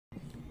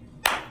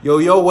Yo,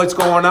 yo, what's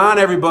going on,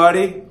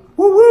 everybody?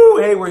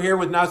 Woo-woo! Hey, we're here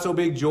with Not So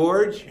Big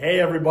George.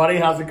 Hey, everybody.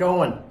 How's it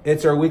going?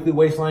 It's our weekly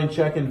Waistline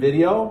check-in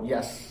video.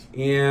 Yes.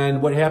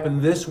 And what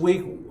happened this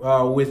week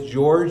with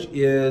George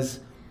is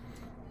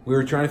we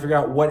were trying to figure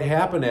out what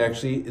happened,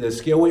 actually. The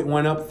scale weight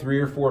went up 3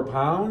 or 4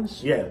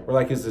 pounds. Yeah. We're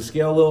like, is the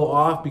scale a little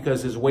off?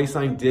 Because his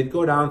waistline did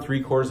go down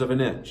 3/4 of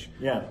an inch.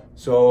 Yeah.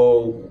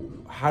 So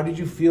how did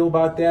you feel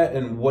about that?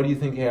 And what do you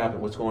think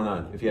happened? What's going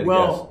on, if you had to guess?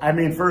 Well, I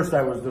mean, first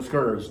I was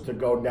discouraged to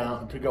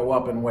go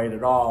up in weight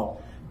at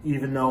all.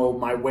 Even though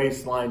my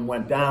waistline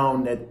went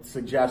down, it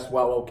suggests,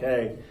 well,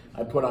 okay,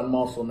 I put on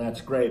muscle and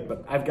that's great.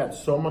 But I've got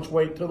so much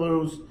weight to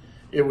lose,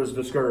 it was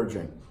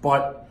discouraging.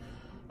 But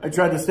I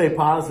tried to stay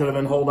positive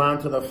and hold on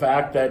to the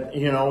fact that,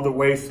 you know, the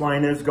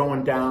waistline is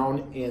going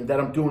down and that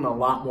I'm doing a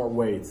lot more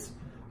weights.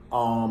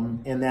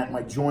 And that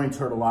my joints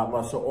hurt a lot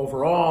less. So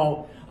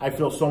overall, I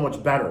feel so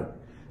much better.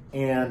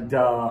 And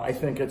I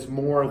think it's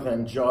more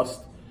than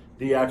just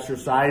the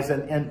exercise.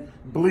 And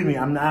believe me,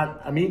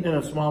 I'm eating in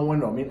a small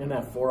window. I'm eating in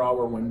that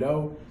 4-hour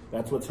window.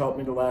 That's what's helped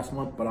me the last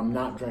month, but I'm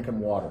not drinking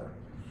water.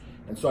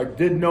 And so I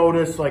did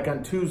notice, like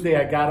on Tuesday,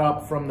 I got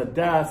up from the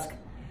desk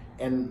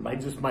and my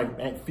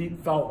feet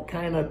felt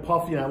kind of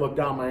puffy, and I looked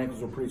down, my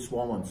ankles were pretty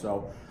swollen.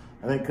 So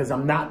I think because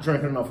I'm not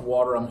drinking enough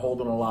water, I'm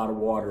holding a lot of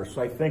water.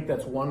 So I think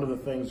that's one of the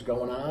things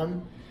going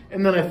on.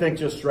 And then I think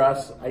just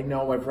stress. I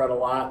know I've read a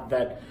lot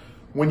that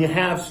when you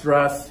have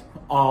stress,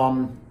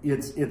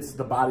 it's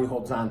the body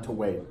holds on to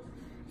weight.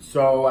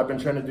 So I've been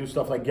trying to do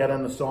stuff like get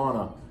in the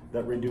sauna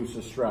that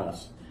reduces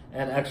stress,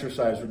 and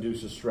exercise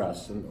reduces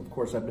stress. And of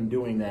course I've been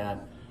doing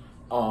that.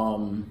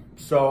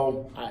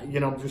 So, you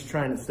know, I'm just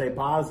trying to stay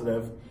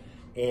positive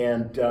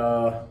and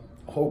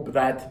hope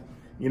that,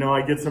 you know,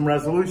 I get some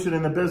resolution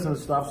in the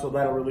business stuff, so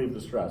that'll relieve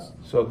the stress.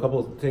 So a couple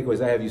of takeaways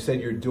I have. You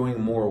said you're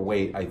doing more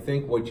weight. I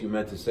think what you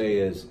meant to say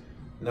is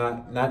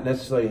not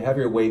necessarily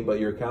heavier weight, but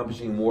you're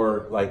accomplishing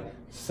more like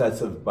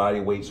sets of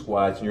body weight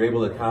squats, and you're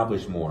able to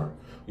accomplish more.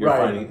 You're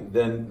finding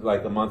than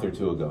like a month or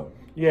two ago.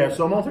 Yeah,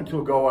 so a month or two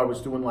ago, I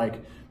was doing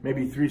like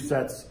maybe 3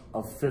 sets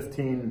of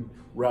 15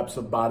 reps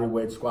of body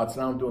weight squats.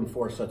 Now I'm doing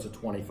 4 sets of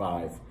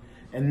 25.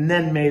 And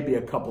then maybe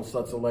a couple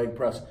sets of leg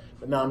press.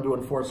 But now I'm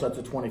doing 4 sets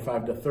of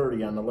 25 to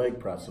 30 on the leg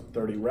press of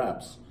 30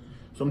 reps.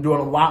 So I'm doing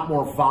a lot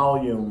more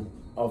volume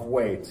of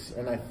weights.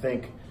 And I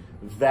think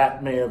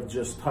that may have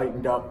just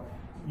tightened up,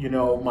 you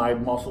know, my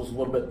muscles a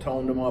little bit,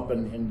 toned them up,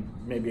 and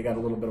maybe I got a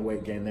little bit of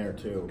weight gain there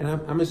too. And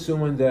I'm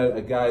assuming that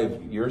a guy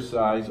of your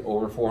size,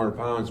 over 400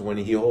 pounds, when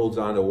he holds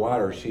on to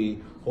water,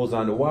 she holds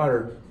on to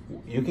water,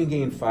 you can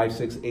gain 5,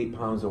 6, 8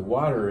 pounds of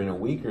water in a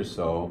week or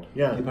so.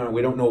 Yeah.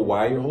 We don't know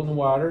why you're holding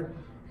water,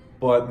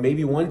 but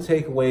maybe one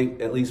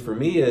takeaway, at least for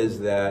me,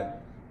 is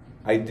that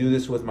I do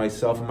this with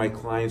myself and my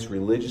clients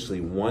religiously.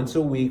 Once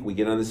a week, we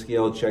get on the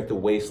scale, check the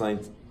waistline,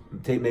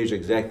 tape measure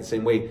exactly the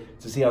same way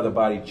to see how the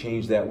body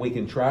changed that week,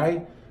 and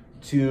try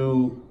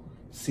to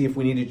see if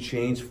we need to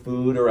change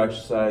food or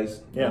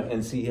exercise. Yeah.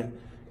 And see.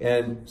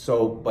 And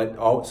so,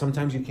 but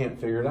sometimes you can't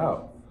figure it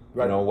out.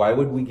 Right. You know, why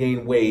would we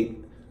gain weight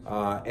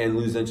and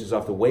lose inches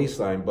off the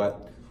waistline?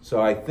 But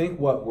so I think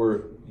what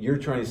you're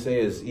trying to say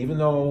is, even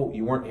though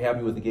you weren't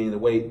happy with the gaining the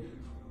weight,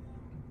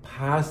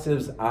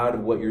 positives out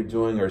of what you're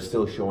doing are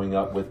still showing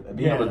up with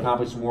being able to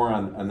accomplish more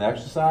on the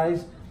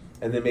exercise.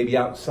 And then maybe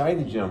outside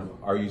the gym,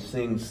 are you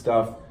seeing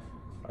stuff,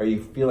 or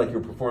you feel like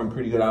you're performing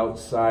pretty good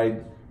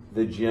outside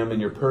the gym and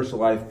your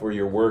personal life for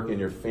your work and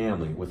your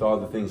family, with all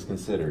the things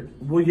considered?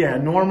 Well, yeah,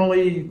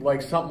 normally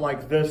like something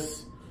like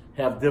this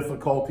have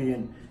difficulty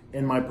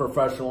in my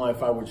professional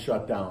life, I would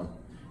shut down.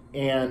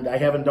 And I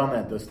haven't done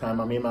that this time.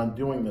 I mean, I'm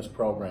doing this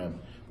program,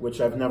 which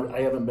I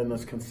haven't been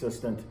this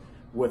consistent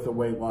with a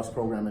weight loss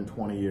program in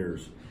 20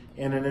 years.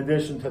 And in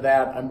addition to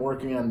that, I'm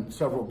working on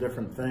several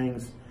different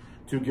things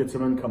to get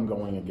some income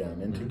going again,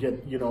 and to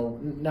get, you know,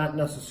 not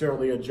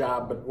necessarily a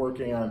job, but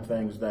working on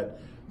things that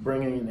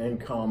bring in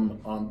income,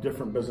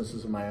 different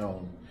businesses of my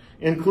own,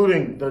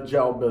 including the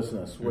gel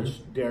business,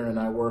 which Darren and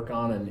I work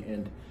on.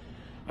 And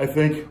I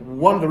think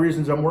one of the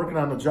reasons I'm working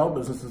on the gel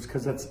business is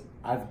because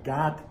I've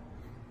got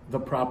the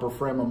proper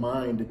frame of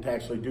mind to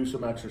actually do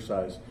some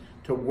exercise,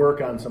 to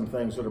work on some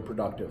things that are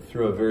productive.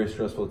 Through a very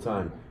stressful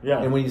time.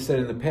 Yeah. And when you said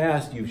in the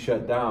past you've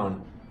shut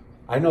down,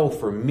 I know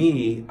for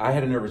me, I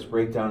had a nervous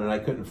breakdown and I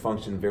couldn't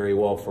function very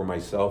well for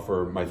myself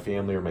or my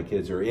family or my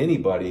kids or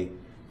anybody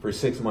for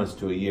 6 months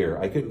to a year.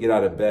 I couldn't get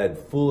out of bed,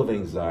 full of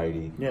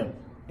anxiety. Yeah.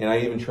 And I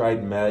even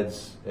tried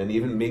meds, and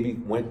even maybe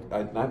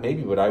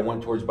I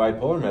went towards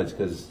bipolar meds,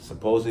 because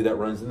supposedly that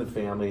runs in the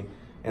family.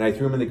 And I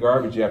threw them in the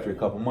garbage after a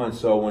couple months.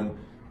 So when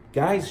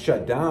guys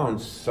shut down,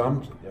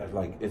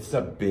 it's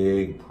a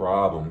big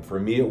problem. For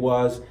me it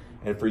was.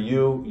 And for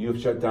you, you've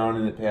shut down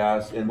in the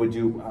past. And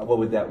what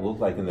would that look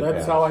like in the past?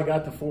 That's how I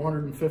got to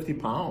 450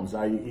 pounds.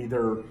 I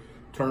either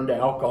turned to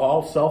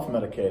alcohol,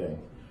 self-medicating,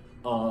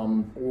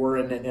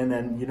 and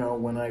then, you know,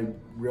 when I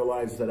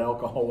realized that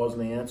alcohol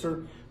wasn't the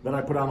answer, then I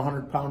put on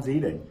 100 pounds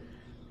eating.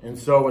 And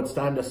so it's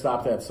time to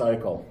stop that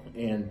cycle.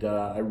 And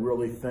I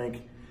really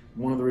think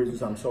one of the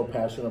reasons I'm so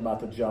passionate about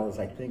the gel is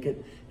I think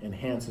it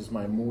enhances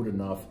my mood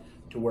enough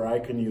to where I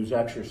can use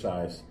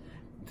exercise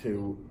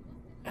to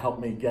help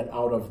me get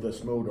out of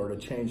this mood or to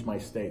change my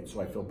state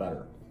so I feel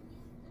better.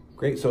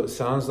 Great. So it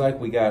sounds like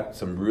we got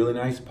some really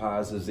nice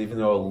positives, even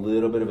though a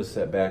little bit of a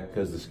setback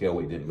because the scale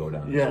weight didn't go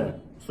down. Yeah.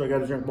 So I got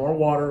to drink more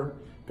water,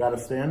 got to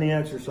stay on the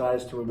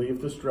exercise to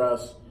relieve the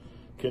stress,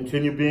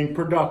 continue being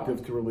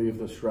productive to relieve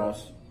the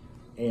stress.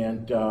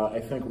 And I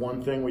think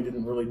one thing we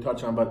didn't really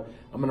touch on, but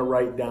I'm going to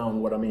write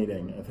down what I'm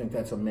eating. I think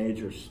that's a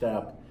major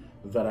step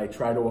that I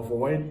try to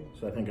avoid,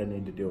 so I think I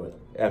need to do it.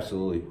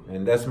 Absolutely.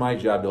 And that's my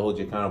job, to hold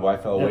you accountable. I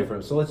fell away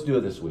from it. So let's do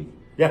it this week.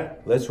 Yeah.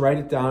 Let's write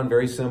it down,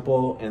 very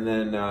simple, and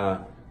then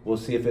we'll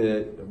see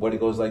what it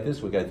goes like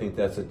this week. I think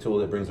that's a tool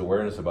that brings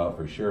awareness about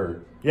for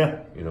sure. Yeah.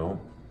 You know,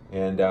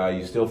 and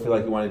you still feel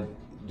like you want to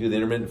do the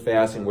intermittent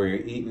fasting where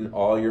you're eating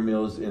all your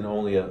meals in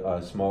only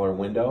a smaller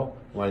window.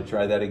 You want to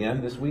try that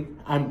again this week?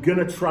 I'm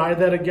going to try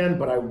that again,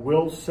 but I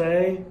will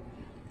say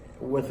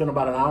within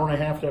about an hour and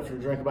a half after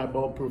drinking my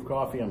bulletproof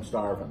coffee, I'm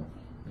starving.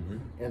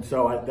 Mm-hmm. And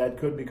so that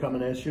could become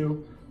an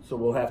issue. So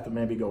we'll have to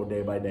maybe go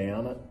day by day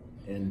on it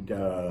and,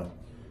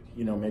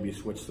 you know, maybe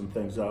switch some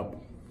things up.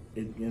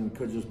 It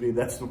could just be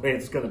that's the way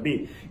it's going to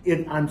be.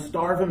 I'm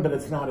starving, but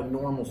it's not a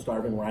normal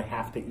starving where I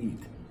have to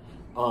eat.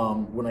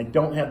 When I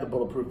don't have the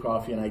bulletproof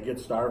coffee and I get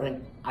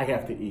starving, I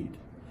have to eat.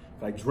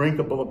 If I drink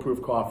the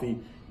bulletproof coffee,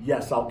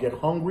 yes, I'll get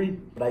hungry,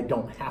 but I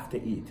don't have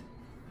to eat.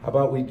 How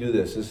about we do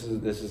this?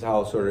 This is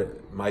how sort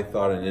of my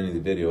thought on any of the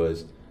video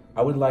is.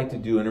 I would like to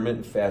do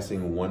intermittent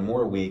fasting one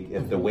more week.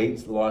 If the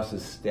weight loss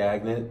is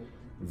stagnant,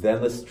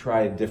 then let's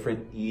try a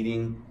different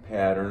eating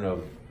pattern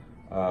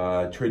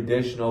of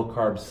traditional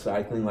carb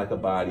cycling like a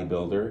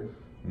bodybuilder,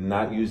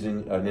 not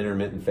using an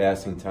intermittent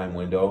fasting time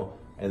window.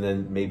 And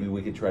then maybe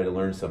we could try to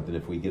learn something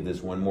if we give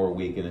this one more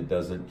week and it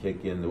doesn't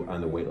kick in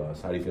on the weight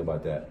loss. How do you feel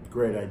about that?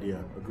 Great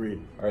idea.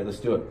 Agreed. All right, let's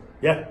do it.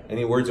 Yeah.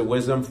 Any words of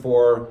wisdom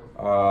for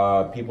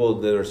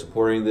people that are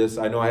supporting this?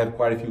 I know I have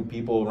quite a few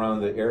people around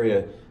the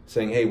area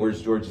saying, hey,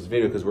 where's George's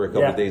video? Because we're a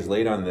couple of days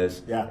late on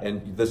this. Yeah.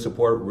 And the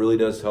support really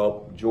does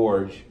help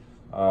George.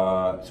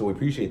 So we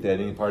appreciate that.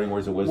 Any parting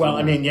words of wisdom? Well,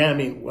 I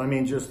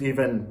mean, just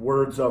even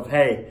words of,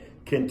 hey,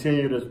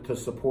 continue to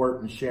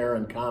support and share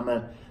and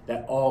comment.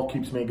 That all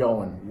keeps me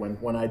going.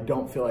 When I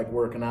don't feel like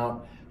working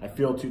out, I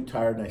feel too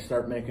tired and I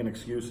start making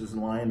excuses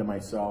and lying to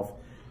myself.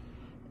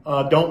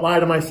 Don't lie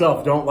to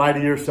myself. Don't lie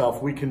to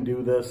yourself. We can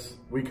do this.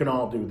 We can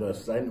all do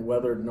this.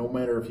 No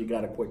matter if you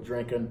got to quit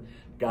drinking,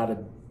 got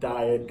to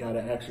diet, got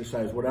to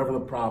exercise, whatever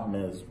the problem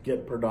is,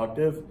 get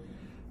productive.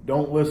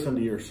 Don't listen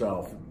to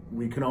yourself.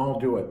 We can all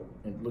do it.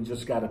 And we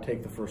just got to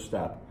take the first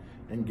step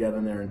and get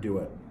in there and do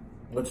it.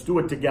 Let's do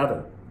it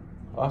together.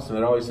 Awesome.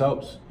 It always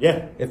helps.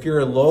 Yeah. If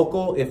you're in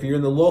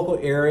the local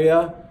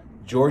area,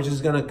 George is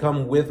going to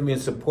come with me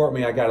and support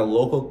me. I got a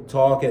local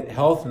talk at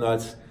Health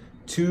Nuts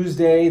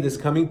this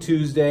coming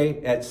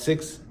Tuesday at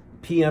 6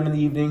 p.m. in the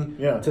evening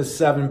to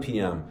 7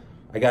 p.m.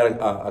 I got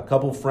a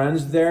couple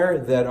friends there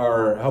that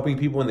are helping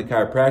people in the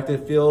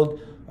chiropractic field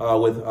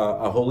with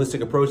a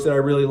holistic approach that I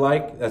really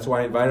like. That's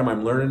why I invite them.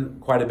 I'm learning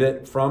quite a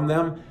bit from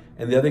them.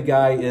 And the other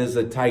guy is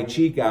a Tai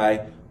Chi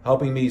guy,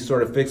 helping me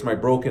sort of fix my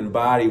broken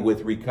body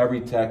with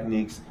recovery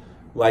techniques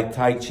like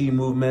Tai Chi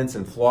movements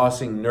and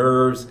flossing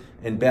nerves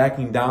and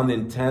backing down the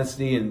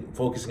intensity and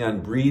focusing on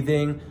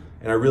breathing.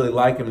 And I really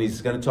like him. And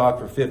he's going to talk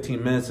for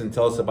 15 minutes and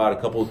tell us about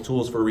a couple of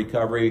tools for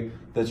recovery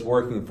that's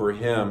working for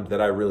him that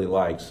I really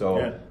like.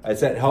 So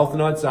it's at Health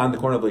Nuts on the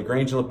corner of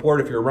LaGrange and LaPorte.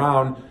 If you're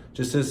around,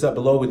 just hit us up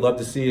below. We'd love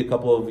to see a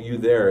couple of you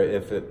there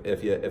if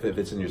it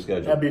fits in your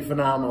schedule. That'd be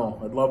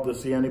phenomenal. I'd love to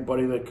see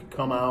anybody that could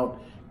come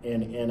out.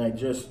 And I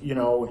just, you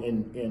know,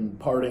 in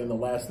parting, the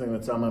last thing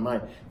that's on my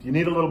mind, if you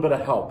need a little bit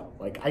of help,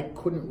 like I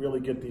couldn't really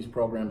get these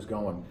programs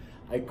going.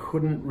 I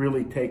couldn't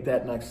really take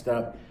that next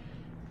step.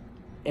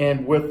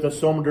 And with the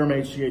Somaderm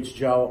HGH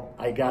gel,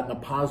 I got in a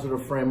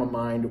positive frame of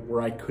mind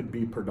where I could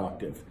be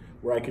productive,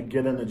 where I could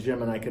get in the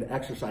gym and I could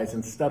exercise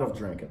instead of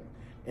drinking,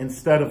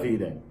 instead of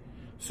eating.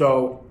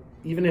 So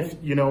even if,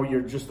 you know,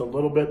 you're just a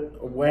little bit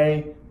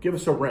away, give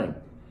us a ring,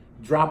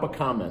 drop a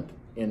comment.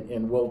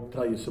 And we'll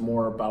tell you some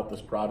more about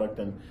this product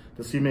and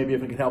to see maybe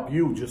if it can help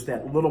you just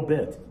that little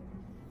bit.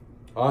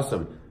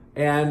 Awesome.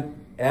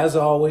 And as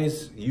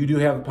always, you do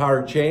have the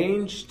power to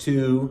change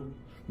to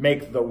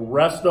make the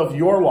rest of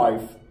your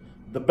life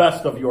the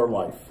best of your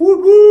life. Woot,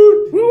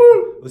 woot.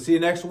 Woo. We'll see you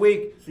next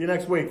week. See you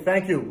next week.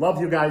 Thank you.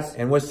 Love you guys.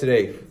 And what's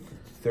today?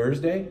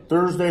 Thursday?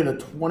 Thursday the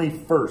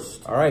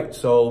 21st. All right.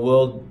 So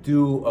we'll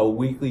do a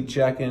weekly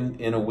check-in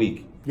in a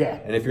week. Yeah.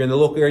 And if you're in the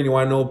local area and you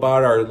want to know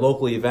about our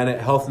local event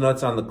at Health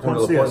Nuts on the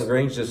corner of LaPorte and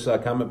LaGrange, just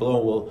comment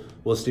below and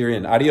we'll steer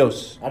in.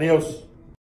 Adios. Adios.